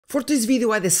For this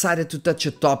video I decided to touch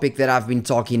a topic that I've been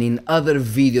talking in other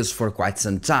videos for quite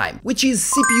some time, which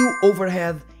is CPU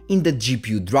overhead in the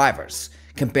GPU drivers,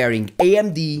 comparing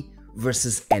AMD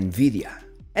versus NVIDIA.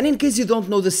 And in case you don't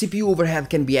know, the CPU overhead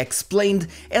can be explained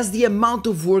as the amount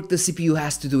of work the CPU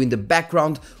has to do in the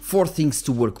background for things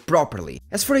to work properly.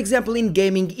 As for example in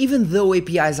gaming, even though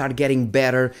APIs are getting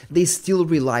better, they still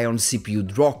rely on CPU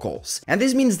draw calls. And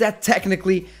this means that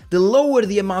technically, the lower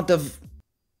the amount of...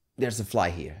 There's a fly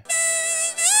here.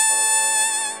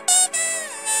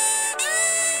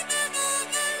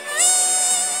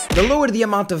 The lower the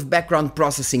amount of background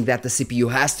processing that the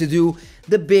CPU has to do,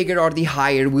 the bigger or the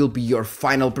higher will be your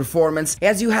final performance,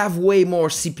 as you have way more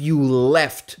CPU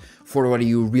left for what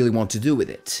you really want to do with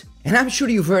it. And I'm sure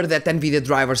you've heard that NVIDIA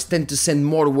drivers tend to send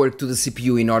more work to the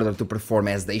CPU in order to perform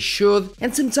as they should,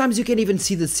 and sometimes you can even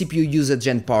see the CPU usage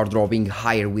and power draw being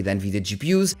higher with NVIDIA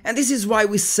GPUs, and this is why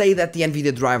we say that the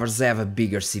NVIDIA drivers have a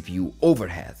bigger CPU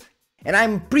overhead. And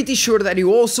I'm pretty sure that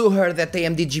you also heard that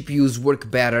AMD GPUs work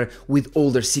better with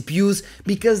older CPUs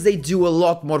because they do a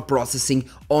lot more processing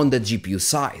on the GPU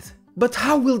side. But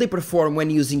how will they perform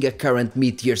when using a current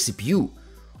mid-tier CPU?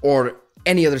 Or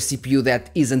any other CPU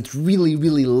that isn't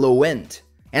really low end?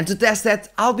 And to test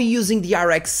that, I'll be using the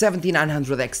RX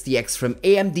 7900 XTX from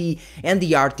AMD and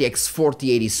the RTX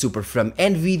 4080 Super from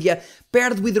NVIDIA,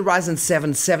 paired with the Ryzen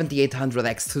 7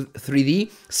 7800X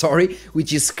 3D,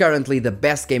 which is currently the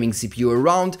best gaming CPU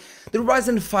around, the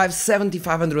Ryzen 5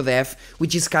 7500F,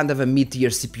 which is kind of a mid-tier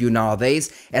CPU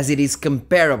nowadays, as it is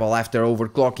comparable after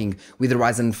overclocking with the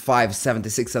Ryzen 5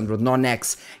 7600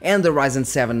 Non-X and the Ryzen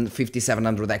 7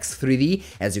 5700X 3D,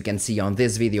 as you can see on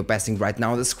this video passing right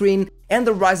now on the screen, and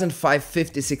the Ryzen 5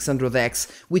 5600X,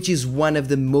 which is one of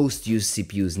the most used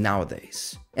CPUs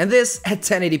nowadays. And this at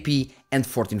 1080p and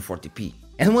 1440p.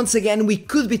 And once again, we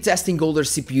could be testing older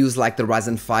CPUs like the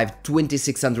Ryzen 5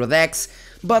 2600X,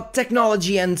 but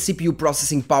technology and CPU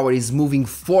processing power is moving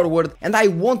forward, and I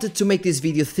wanted to make this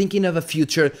video thinking of a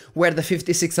future where the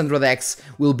 5600X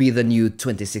will be the new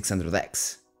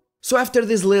 2600X. So after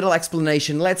this little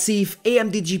explanation, let's see if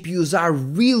AMD GPUs are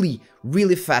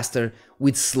really faster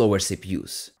with slower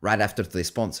CPUs, right after today's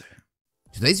sponsor.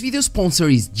 Today's video sponsor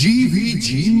is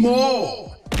GVG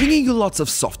Mall, bringing you lots of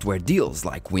software deals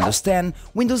like Windows 10,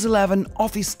 Windows 11,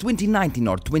 Office 2019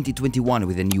 or 2021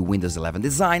 with a new Windows 11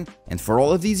 design, and for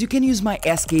all of these you can use my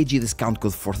SKG discount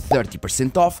code for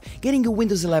 30% off, getting a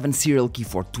Windows 11 serial key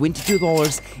for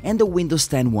 $22 and a Windows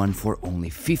 10 one for only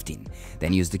 $15.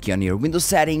 Then use the key on your Windows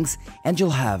settings and you'll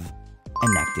have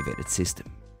an activated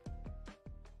system.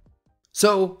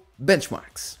 So,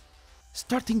 benchmarks.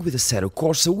 Starting with Assetto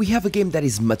Corsa, we have a game that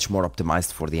is much more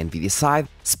optimized for the NVIDIA side,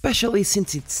 especially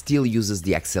since it still uses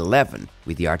the X11,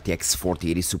 with the RTX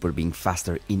 4080 Super being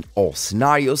faster in all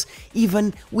scenarios,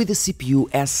 even with the CPU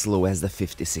as slow as the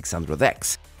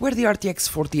 5600X, where the RTX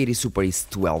 4080 Super is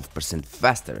 12%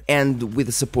 faster, and with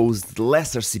the supposed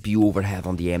lesser CPU overhead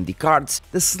on the AMD cards,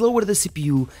 the slower the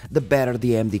CPU, the better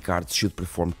the AMD cards should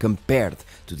perform compared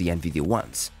to the NVIDIA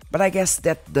ones. But I guess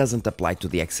that doesn't apply to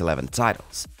the X11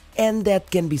 titles. And that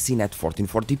can be seen at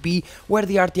 1440p, where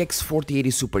the RTX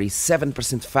 4080 Super is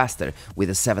 7% faster with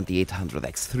a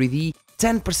 7800X 3D,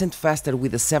 10% faster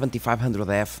with a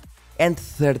 7500F, and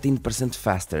 13%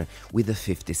 faster with the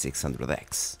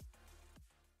 5600X.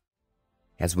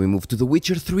 As we move to The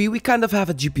Witcher 3, we kind of have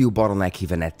a GPU bottleneck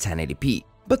even at 1080p.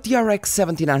 But the RX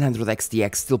 7900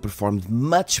 XTX still performed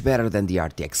much better than the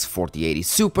RTX 4080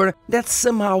 Super, that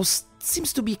somehow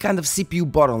seems to be kind of CPU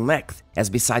bottlenecked, as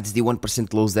besides the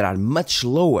 1% lows that are much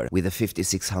lower with the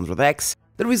 5600X,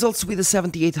 the results with the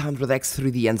 7800X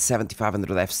 3D and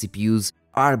 7500F CPUs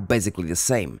are basically the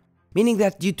same, meaning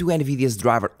that due to NVIDIA's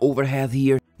driver overhead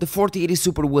here, the 4080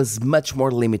 Super was much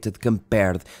more limited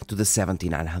compared to the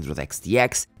 7900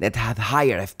 XTX that had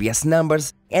higher FPS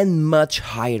numbers and much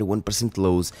higher 1%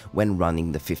 lows when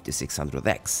running the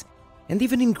 5600X. And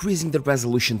even increasing the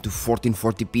resolution to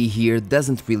 1440p here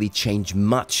doesn't really change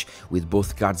much, with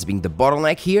both cards being the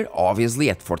bottleneck here, obviously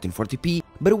at 1440p,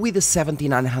 but with the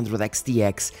 7900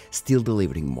 XTX still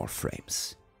delivering more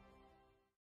frames.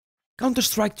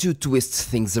 Counter-Strike 2 twists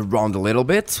things around a little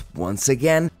bit, once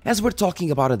again, as we're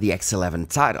talking about the X11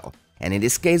 title. And in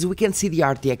this case we can see the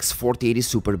RTX 4080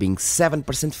 Super being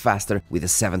 7% faster with a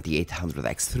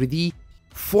 7800X 3D,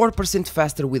 4%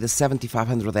 faster with the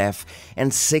 7500F,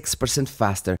 and 6%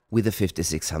 faster with the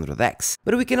 5600X.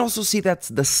 But we can also see that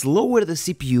the slower the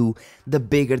CPU, the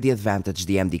bigger the advantage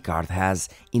the AMD card has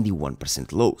in the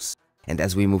 1% lows. And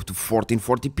as we move to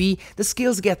 1440p, the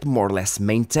scales get more or less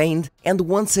maintained, and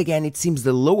once again it seems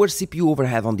the lower CPU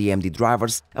overhead on the AMD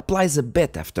drivers applies a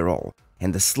bit after all.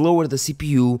 And the slower the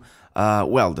CPU,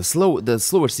 well, the slower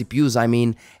CPUs, I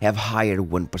mean, have higher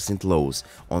 1% lows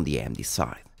on the AMD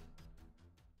side.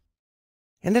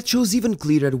 And that shows even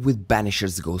clearer with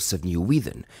Banishers Ghosts of New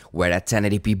Eden, where at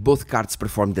 1080p both cards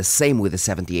perform the same with the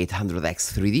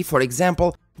 7800X 3D, for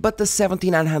example, but the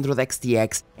 7900X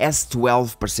TX has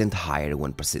 12% higher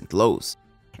 1% lows.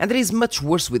 And it is much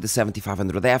worse with the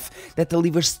 7500F that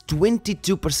delivers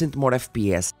 22% more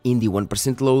FPS in the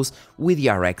 1% lows with the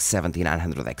RX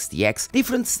 7900X TX,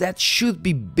 difference that should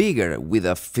be bigger with a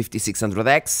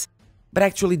 5600X, but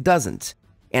actually doesn't.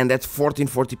 And at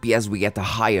 1440p as we get a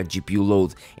higher GPU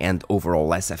load and overall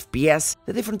less FPS,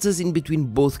 the differences in between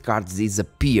both cards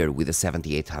disappear with the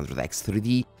 7800X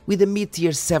 3D, with the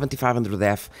mid-tier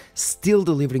 7500F still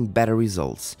delivering better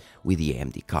results with the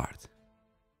AMD card.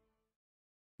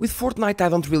 With Fortnite I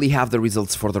don't really have the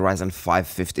results for the Ryzen 5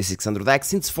 5600X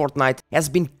since Fortnite has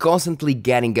been constantly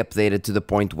getting updated to the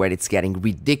point where it's getting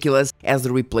ridiculous as the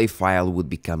replay file would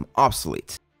become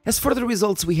obsolete. As for the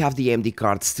results, we have the AMD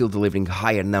card still delivering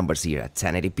higher numbers here at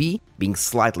 1080p, being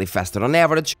slightly faster on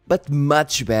average, but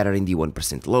much better in the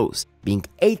 1% lows, being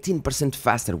 18%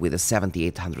 faster with the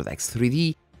 7800X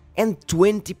 3D and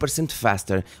 20%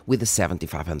 faster with the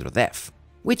 7500F,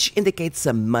 which indicates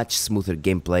a much smoother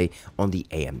gameplay on the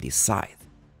AMD side.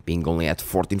 Being only at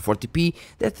 1440p,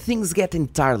 that things get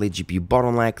entirely GPU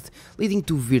bottlenecked, leading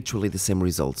to virtually the same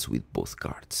results with both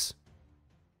cards.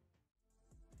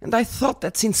 And I thought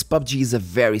that since PUBG is a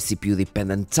very CPU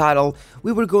dependent title,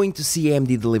 we were going to see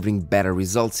AMD delivering better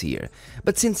results here.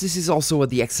 But since this is also a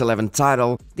DX11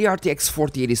 title, the RTX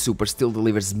 4080 Super still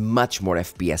delivers much more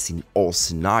FPS in all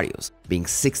scenarios, being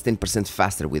 16%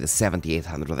 faster with the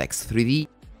 7800X 3D,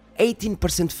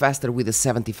 18% faster with the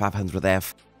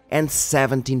 7500F, and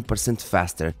 17%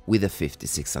 faster with the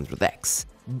 5600X.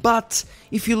 But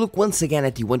if you look once again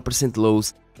at the 1%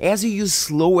 lows, as you use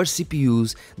slower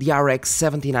CPUs, the RX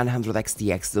 7900X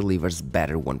TX delivers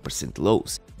better 1%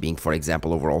 lows, being for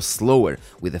example overall slower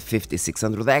with the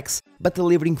 5600X, but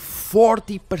delivering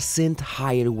 40%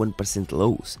 higher 1%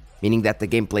 lows, meaning that the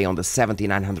gameplay on the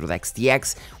 7900X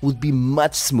TX would be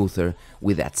much smoother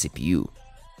with that CPU.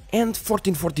 And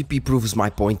 1440p proves my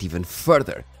point even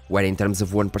further, where in terms of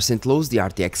 1% lows, the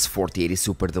RTX 4080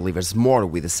 Super delivers more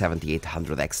with the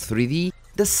 7800X 3D,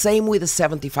 the same with the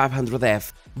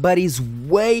 7500F, but is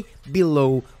way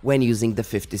below when using the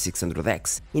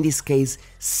 5600X, in this case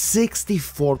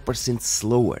 64%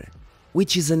 slower,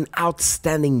 which is an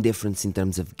outstanding difference in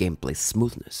terms of gameplay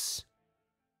smoothness.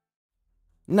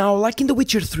 Now, like in The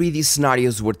Witcher 3, these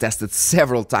scenarios were tested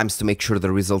several times to make sure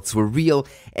the results were real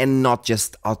and not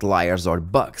just outliers or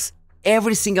bugs.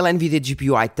 Every single NVIDIA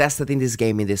GPU I tested in this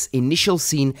game in this initial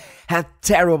scene had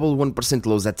terrible 1%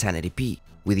 lows at 1080p,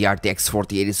 with the RTX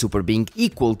 4080 Super being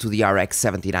equal to the RX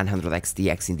 7900X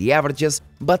TX in the averages,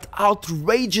 but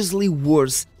outrageously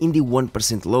worse in the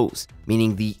 1% lows,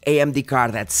 meaning the AMD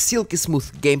card had silky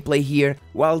smooth gameplay here,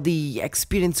 while the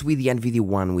experience with the NVIDIA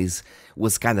one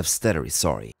was kind of stuttery,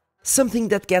 sorry. Something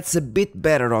that gets a bit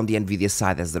better on the NVIDIA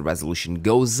side as the resolution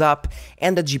goes up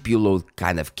and the GPU load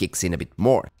kind of kicks in a bit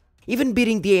more, even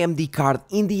beating the AMD card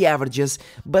in the averages,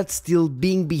 but still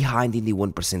being behind in the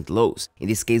 1% lows, in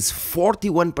this case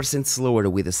 41% slower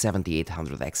with the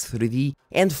 7800X 3D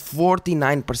and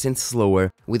 49%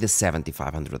 slower with the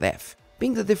 7500F,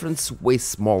 being the difference way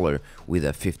smaller with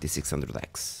the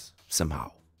 5600X,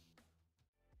 somehow.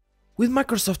 With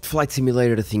Microsoft Flight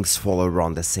Simulator, things follow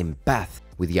around the same path,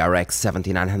 with the RX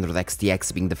 7900X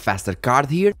TX being the faster card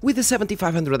here, with the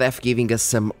 7500F giving us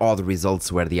some odd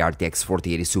results where the RTX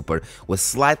 4080 Super was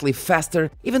slightly faster,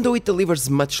 even though it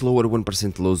delivers much lower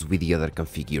 1% lows with the other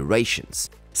configurations.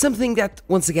 Something that,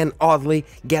 once again oddly,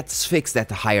 gets fixed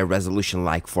at a higher resolution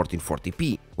like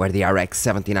 1440p, where the RX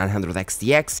 7900X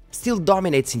TX still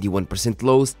dominates in the 1%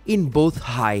 lows in both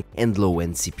high and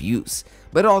low-end CPUs,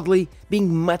 but oddly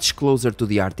being much closer to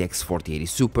the RTX 4080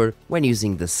 Super when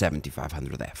using the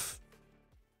 7500F.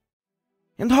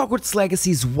 And Hogwarts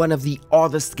Legacy is one of the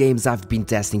oddest games I've been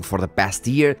testing for the past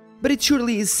year, but it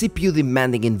surely is CPU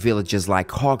demanding in villages like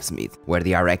Hogsmeade, where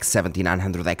the RX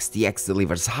 7900X TX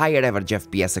delivers higher average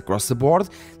FPS across the board,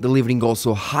 delivering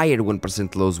also higher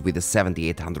 1% lows with the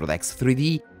 7800X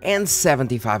 3D and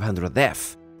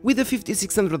 7500F, with the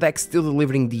 5600X still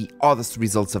delivering the oddest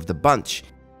results of the bunch.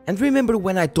 And remember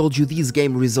when I told you these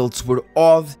game results were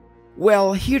odd?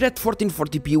 Well, here at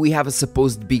 1440p we have a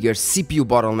supposed bigger CPU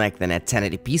bottleneck than at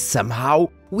 1080p somehow,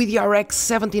 with the RX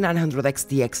 7900X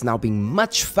TX now being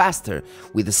much faster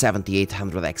with the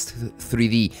 7800X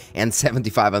 3D and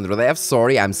 7500F,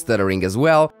 sorry I'm stuttering as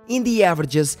well, in the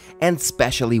averages and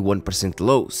especially 1%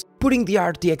 lows, putting the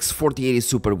RTX 4080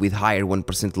 Super with higher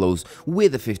 1% lows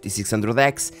with the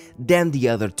 5600X than the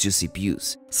other two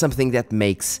CPUs, something that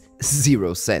makes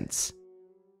zero sense.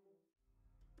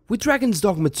 With Dragon's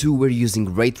Dogma 2 we're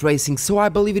using ray tracing, so I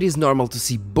believe it is normal to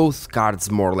see both cards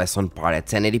more or less on par at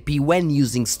 1080p when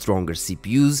using stronger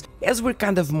CPUs, as we're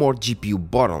kind of more GPU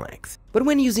bottlenecked. But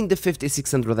when using the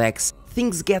 5600X,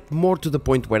 things get more to the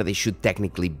point where they should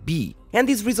technically be, and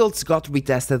these results got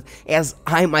retested as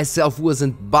I myself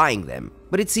wasn't buying them.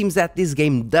 But it seems that this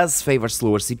game does favor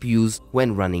slower CPUs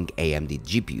when running AMD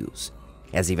GPUs.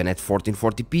 As even at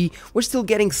 1440p, we're still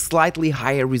getting slightly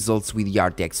higher results with the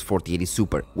RTX 4080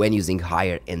 Super when using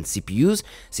higher end CPUs,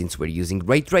 since we're using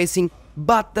ray tracing,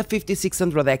 but the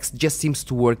 5600X just seems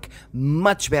to work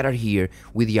much better here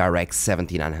with the RX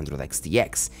 7900X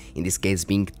TX, in this case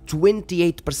being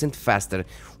 28% faster,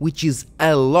 which is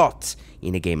a lot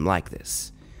in a game like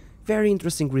this. Very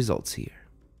interesting results here.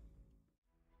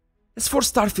 As for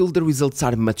Starfield, the results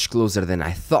are much closer than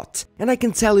I thought, and I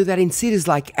can tell you that in cities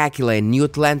like Aquila and New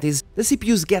Atlantis, the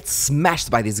CPUs get smashed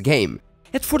by this game.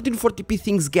 At 1440p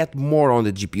things get more on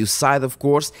the GPU side of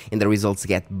course, and the results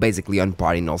get basically on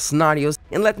par in all scenarios,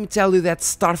 and let me tell you that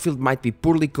Starfield might be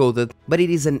poorly coded, but it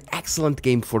is an excellent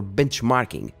game for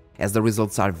benchmarking, as the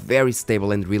results are very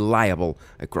stable and reliable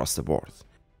across the board.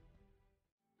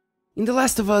 In The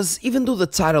Last of Us, even though the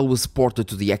title was ported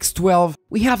to the X12,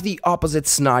 we have the opposite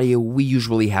scenario we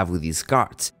usually have with these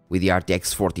cards, with the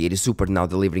RTX 4080 Super now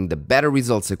delivering the better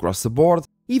results across the board,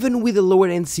 even with the lower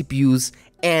end CPUs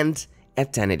and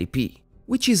at 1080p,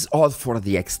 which is odd for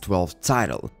the X12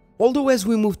 title. Although as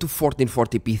we move to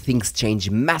 1440p things change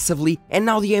massively, and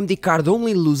now the AMD card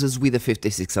only loses with the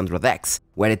 5600X,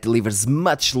 where it delivers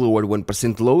much lower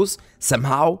 1% lows,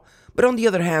 somehow, but on the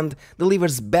other hand,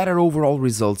 delivers better overall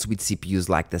results with CPUs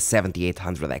like the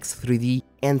 7800X 3D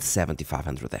and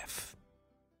 7500F.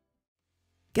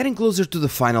 Getting closer to the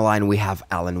final line we have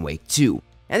Alan Wake 2,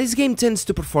 and this game tends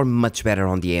to perform much better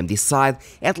on the AMD side,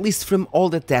 at least from all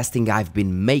the testing I've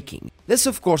been making, this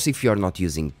of course if you're not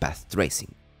using path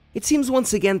tracing. It seems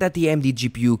once again that the AMD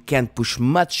GPU can't push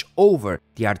much over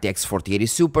the RTX 4080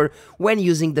 Super when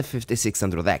using the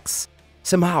 5600X,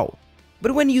 somehow.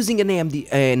 But when using an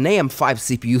AM5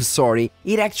 CPU,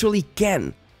 it actually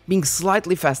can, being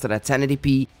slightly faster at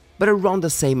 1080p, but around the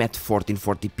same at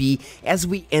 1440p as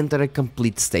we enter a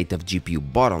complete state of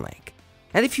GPU bottleneck.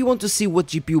 And if you want to see what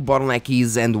GPU bottleneck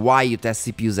is and why you test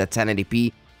CPUs at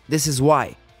 1080p, this is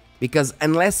why. Because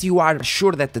unless you are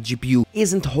sure that the GPU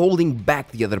isn't holding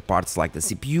back the other parts like the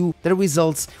CPU, the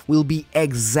results will be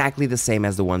exactly the same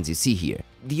as the ones you see here.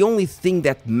 The only thing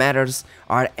that matters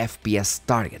are FPS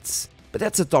targets. But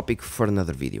that's a topic for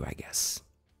another video, I guess.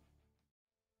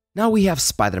 Now we have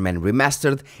Spider-Man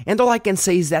Remastered, and all I can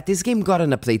say is that this game got an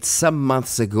update some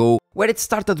months ago where it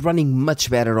started running much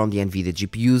better on the NVIDIA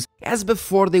GPUs, as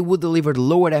before they would deliver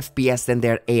lower FPS than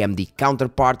their AMD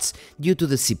counterparts due to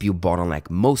the CPU bottleneck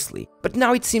mostly. But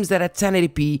now it seems that at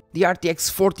 1080p, the RTX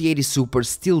 4080 Super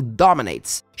still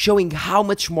dominates, showing how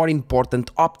much more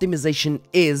important optimization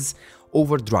is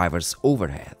over drivers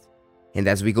overhead. And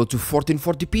as we go to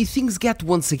 1440p, things get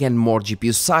once again more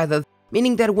GPU-sided,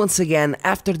 meaning that once again,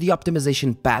 after the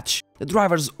optimization patch, the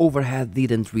driver's overhead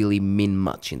didn't really mean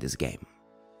much in this game.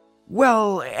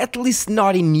 Well, at least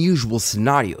not in usual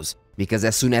scenarios, because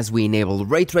as soon as we enable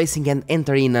ray tracing and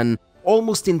enter in an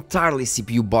almost entirely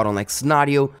CPU bottleneck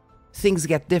scenario, things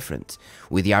get different,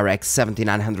 with the RX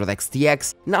 7900X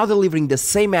TX now delivering the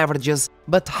same averages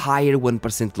but higher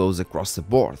 1% lows across the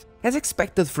board, as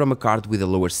expected from a card with a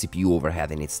lower CPU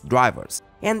overhead in its drivers.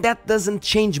 And that doesn't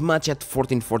change much at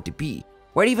 1440p,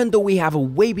 where even though we have a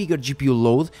way bigger GPU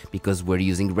load because we're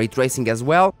using ray tracing as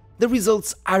well, the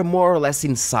results are more or less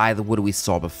inside what we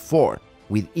saw before,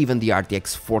 with even the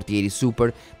RTX 4080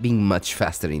 Super being much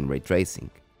faster in ray tracing.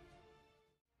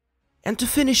 And to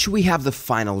finish, we have the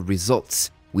final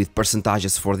results, with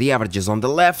percentages for the averages on the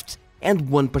left and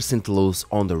 1% lows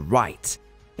on the right.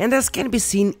 And as can be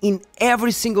seen in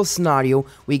every single scenario,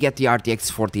 we get the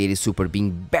RTX 4080 Super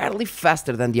being barely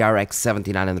faster than the RX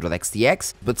 7900X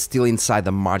TX, but still inside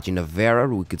the margin of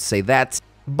error, we could say that,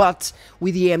 but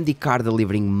with the AMD card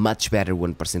delivering much better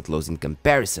 1% lows in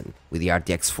comparison, with the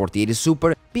RTX 4080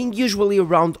 Super being usually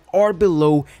around or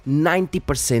below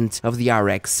 90% of the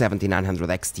RX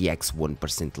 7900X TX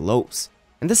 1% lows.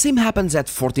 And the same happens at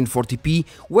 1440p,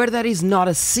 where there is not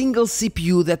a single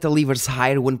CPU that delivers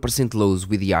higher 1% lows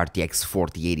with the RTX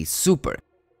 4080 Super.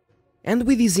 And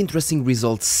with these interesting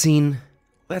results seen,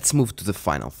 let's move to the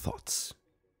final thoughts.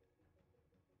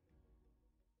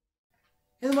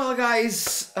 And well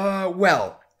guys,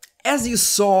 as you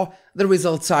saw, the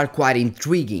results are quite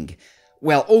intriguing.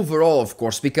 Well, overall of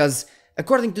course, because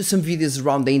according to some videos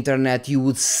around the internet, you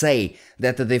would say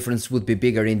that the difference would be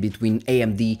bigger in between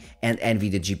AMD and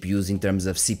NVIDIA GPUs in terms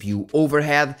of CPU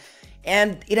overhead.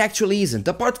 And it actually isn't,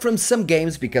 apart from some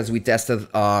games, because we tested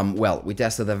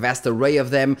a vast array of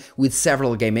them with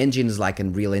several game engines like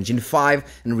Unreal Engine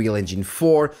 5, Unreal Engine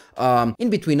 4,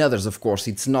 in between others of course.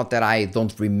 It's not that I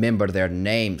don't remember their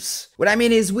names. What I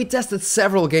mean is we tested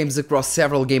several games across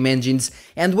several game engines,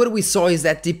 and what we saw is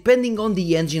that depending on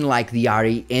the engine, like the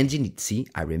RE engine, see,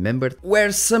 I remembered,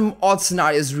 where some odd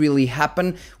scenarios really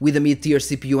happen. With the mid-tier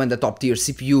CPU and the top-tier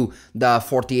CPU, the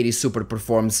 4080 Super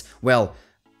performs, well,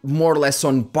 more or less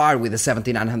on par with the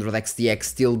 7900 XTX,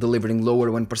 still delivering lower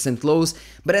 1% lows,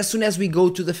 but as soon as we go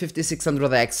to the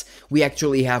 5600X, we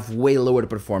actually have way lower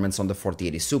performance on the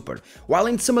 4080 Super. While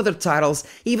in some other titles,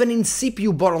 even in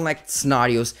CPU bottlenecked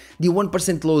scenarios, the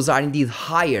 1% lows are indeed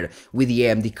higher with the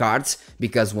AMD cards,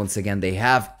 because once again they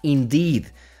have indeed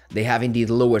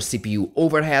lower CPU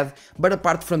overhead. But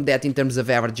apart from that, in terms of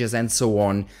averages and so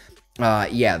on,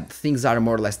 things are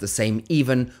more or less the same,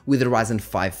 even with the Ryzen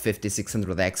 5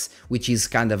 5600X, which is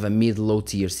kind of a mid-low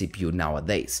tier CPU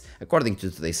nowadays, according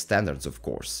to today's standards of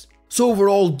course. So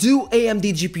overall, do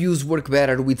AMD GPUs work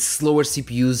better with slower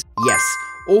CPUs? Yes.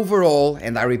 Overall,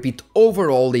 and I repeat,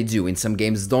 overall they do. In some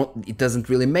games it doesn't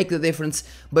really make the difference,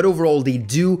 but overall they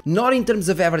do, not in terms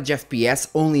of average FPS,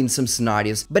 only in some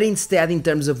scenarios, but instead in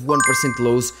terms of 1%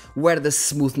 lows, where the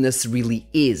smoothness really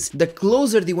is. The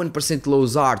closer the 1%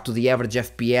 lows are to the average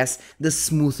FPS, the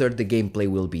smoother the gameplay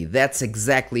will be. That's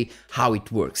exactly how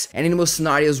it works. And in most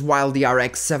scenarios, while the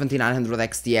RX 7900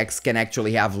 XTX can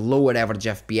actually have lower average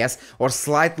FPS or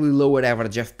slightly lower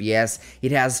average FPS,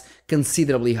 it has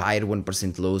considerably higher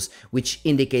 1% lows, which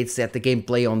indicates that the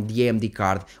gameplay on the AMD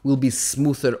card will be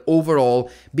smoother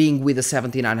overall, being with the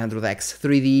 7900X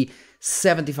 3D,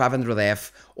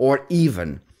 7500F, or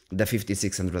even the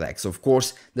 5600X. Of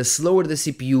course, the slower the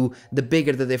CPU, the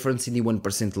bigger the difference in the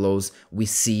 1% lows we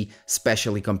see,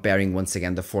 especially comparing once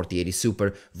again the 4080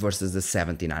 Super versus the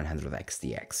 7900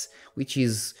 XTX, which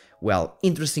is, well,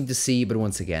 interesting to see, but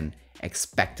once again,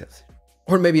 expected.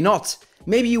 Or maybe not.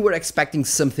 Maybe you were expecting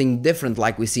something different,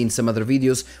 like we see in some other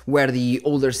videos where the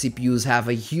older CPUs have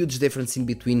a huge difference in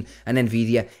between an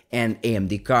NVIDIA and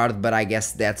AMD card, but I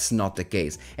guess that's not the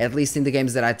case. At least in the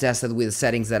games that I tested, with the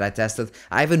settings that I tested,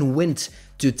 I even went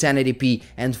to 1080p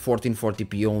and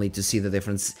 1440p only to see the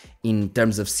difference in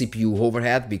terms of CPU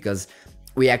overhead, because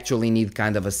we actually need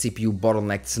kind of a CPU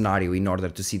bottlenecked scenario in order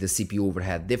to see the CPU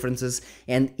overhead differences,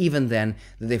 and even then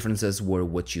the differences were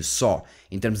what you saw.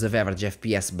 In terms of average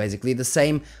FPS, basically the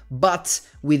same, but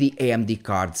with the AMD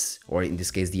cards, or in this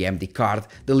case the AMD card,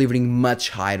 delivering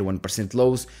much higher 1%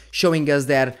 lows, showing us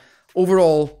that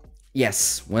overall,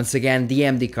 yes, once again, the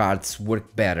AMD cards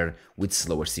work better with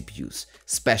slower CPUs,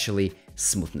 especially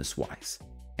smoothness wise.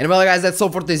 And well guys, that's all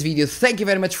for this video. Thank you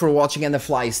very much for watching, and the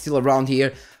fly is still around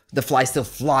here. The fly is still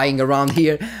flying around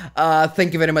here.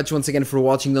 Thank you very much once again for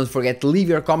watching. Don't forget to leave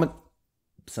your comment.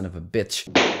 Son of a bitch.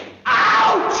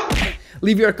 Ouch!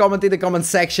 Leave your comment in the comment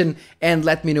section and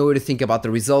let me know what you think about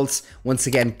the results. Once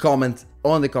again, comment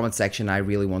on the comment section. I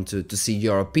really want to see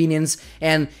your opinions,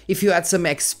 and if you had some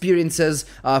experiences,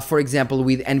 for example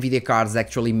with NVIDIA cards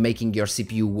actually making your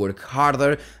CPU work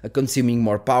harder, consuming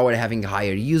more power, having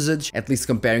higher usage, at least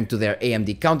comparing to their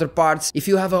AMD counterparts. If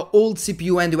you have an old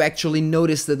CPU and you actually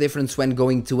notice the difference when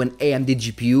going to an AMD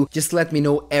GPU, just let me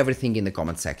know everything in the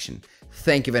comment section.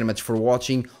 Thank you very much for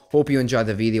watching. Hope you enjoyed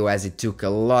the video, as it took a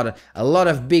lot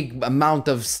of big amount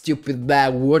of stupid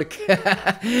bad work.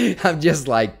 I'm just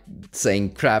like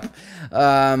saying crap.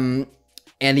 And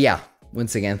yeah,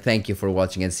 once again, thank you for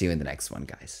watching, and see you in the next one,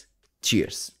 guys.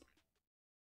 Cheers.